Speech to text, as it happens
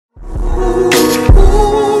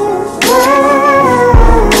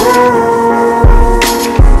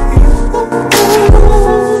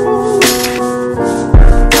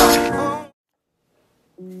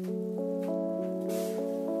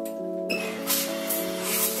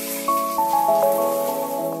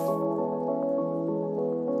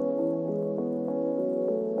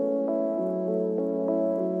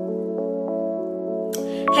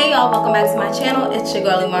y'all, welcome back to my channel. It's your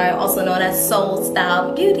girlie Mari, also known as Soul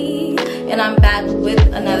Style Beauty, and I'm back with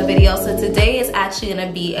another video. So today is actually going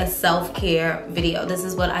to be a self-care video. This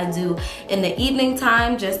is what I do in the evening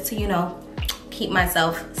time just to, you know, keep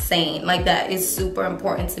myself sane. Like, that is super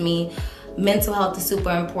important to me. Mental health is super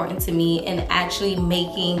important to me, and actually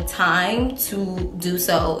making time to do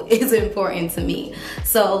so is important to me.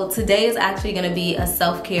 So today is actually going to be a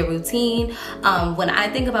self-care routine. When I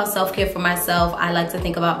think about self-care for myself, I like to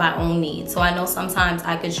think about my own needs. So I know sometimes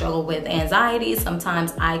I can struggle with anxiety,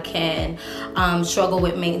 sometimes I can struggle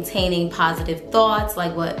with maintaining positive thoughts,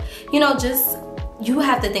 like what, you know, just you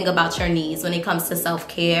have to think about your needs when it comes to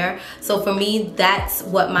self-care. So for me, that's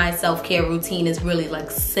what my self-care routine is really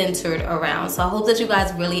like centered around. So I hope that you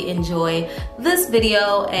guys really enjoy this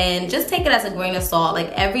video and just take it as a grain of salt. Like,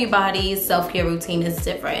 everybody's self-care routine is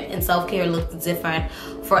different and self-care looks different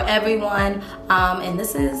for everyone. And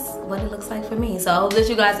this is what it looks like for me. So I hope that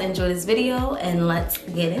you guys enjoy this video, and let's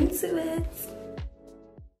get into it.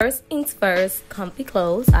 First things first, comfy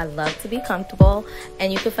clothes. I love to be comfortable,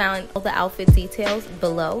 and you can find all the outfit details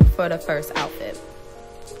below for the first outfit.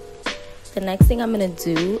 The next thing I'm gonna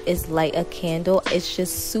do is light a candle. It's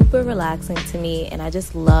just super relaxing to me, and I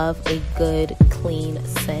just love a good clean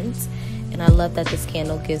scent, and I love that this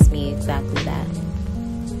candle gives me exactly that.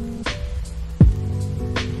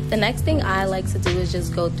 The next thing I like to do is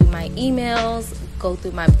just go through my emails, go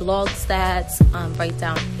through my blog stats, write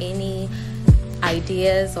down any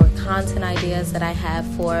ideas or content ideas that I have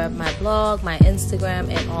for my blog, my Instagram,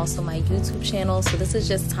 and also my YouTube channel. So this is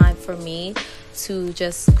just time for me to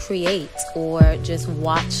just create or just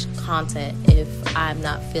watch content if I'm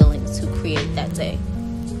not feeling to create that day.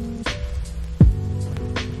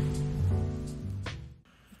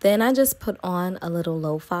 Then I just put on a little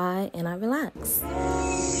lo-fi and I relax.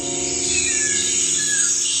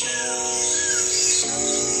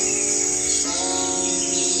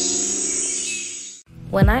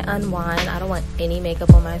 When I unwind, I don't want any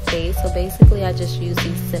makeup on my face, so basically I just use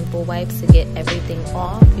these simple wipes to get everything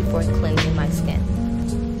off before cleansing my skin.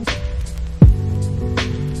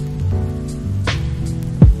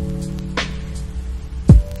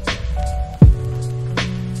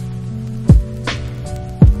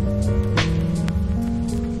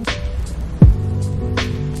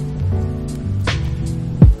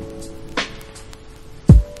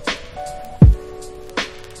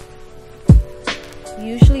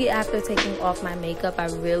 Usually after taking off my makeup, I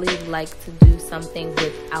really like to do something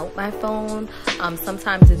without my phone.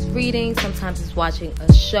 Sometimes it's reading, sometimes it's watching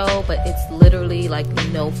a show, but it's literally like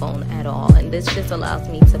no phone at all. And this just allows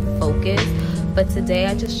me to focus. But today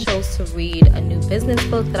I just chose to read a new business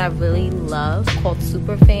book that I really love called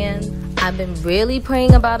Superga. I've been really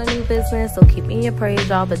praying about a new business, so keep me in your prayers,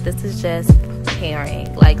 y'all. But this is just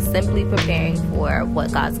preparing, like simply preparing for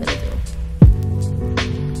what God's gonna do.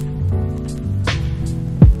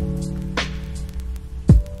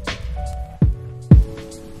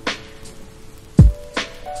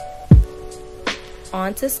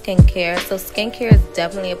 On to skincare. So skincare is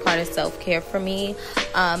definitely a part of self-care for me.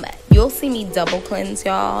 You'll see me double cleanse,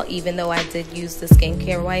 y'all, even though I did use the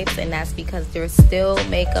skincare wipes, and that's because there's still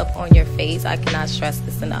makeup on your face. I cannot stress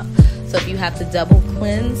this enough. So if you have to double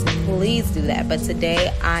cleanse, please do that. But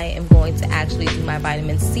today I am going to actually do my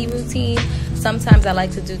vitamin C routine. Sometimes I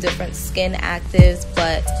like to do different skin actives,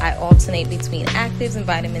 but I alternate between actives and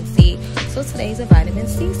vitamin C. So today's a vitamin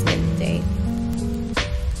C skin day.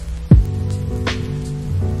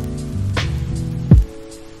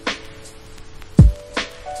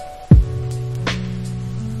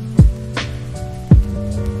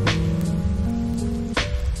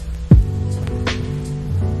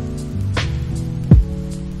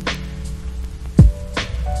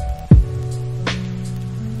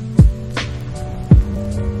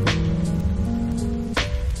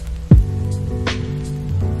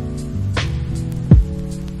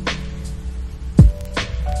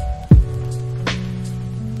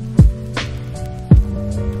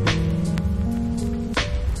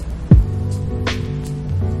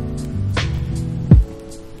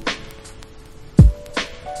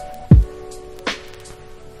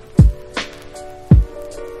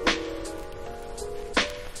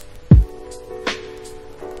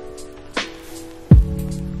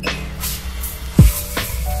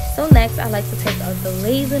 So next, I like to take a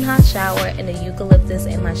blazing hot shower, and the eucalyptus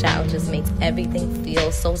in my shower just makes everything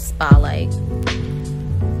feel so spa-like.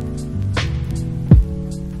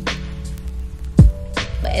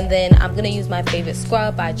 And then I'm going to use my favorite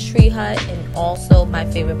scrub by Tree Hut, and also my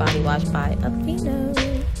favorite body wash by Aveeno.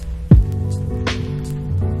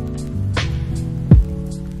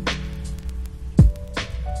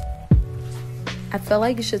 I feel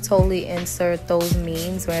like you should totally insert those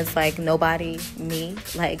memes where it's like nobody, me,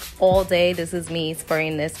 like all day this is me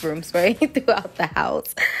spraying this room spray throughout the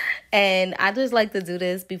house. And I just like to do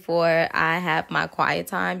this before I have my quiet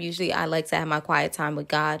time. Usually I like to have my quiet time with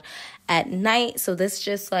God at night. So this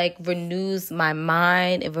just like renews my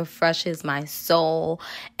mind. It refreshes my soul.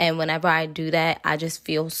 And whenever I do that, I just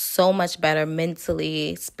feel so much better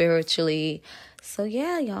mentally, spiritually. So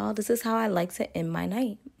yeah, y'all, this is how I like to end my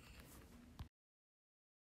night.